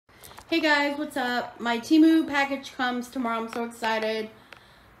Hey guys, what's up? My Temu package comes tomorrow. I'm so excited.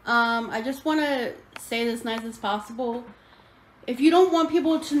 I just want to say this nice as possible. If you don't want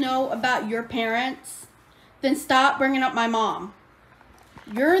people to know about your parents, then stop bringing up my mom.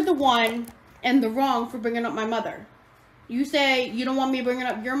 You're the one and the wrong for bringing up my mother. You say you don't want me bringing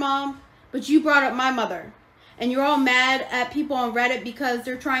up your mom, but you brought up my mother. And you're all mad at people on Reddit because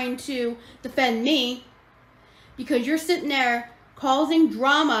they're trying to defend me. Because you're sitting there causing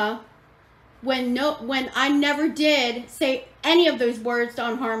drama when I never did say any of those words to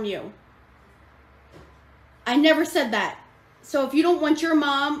unharm you. I never said that. So if you don't want your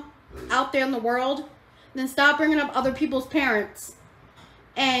mom out there in the world, then stop bringing up other people's parents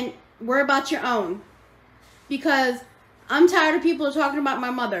and worry about your own. Because I'm tired of people talking about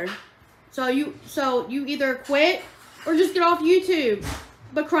my mother. So you either quit or just get off YouTube.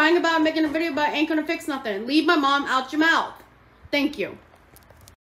 But crying about making a video about ain't gonna fix nothing. Leave my mom out your mouth. Thank you.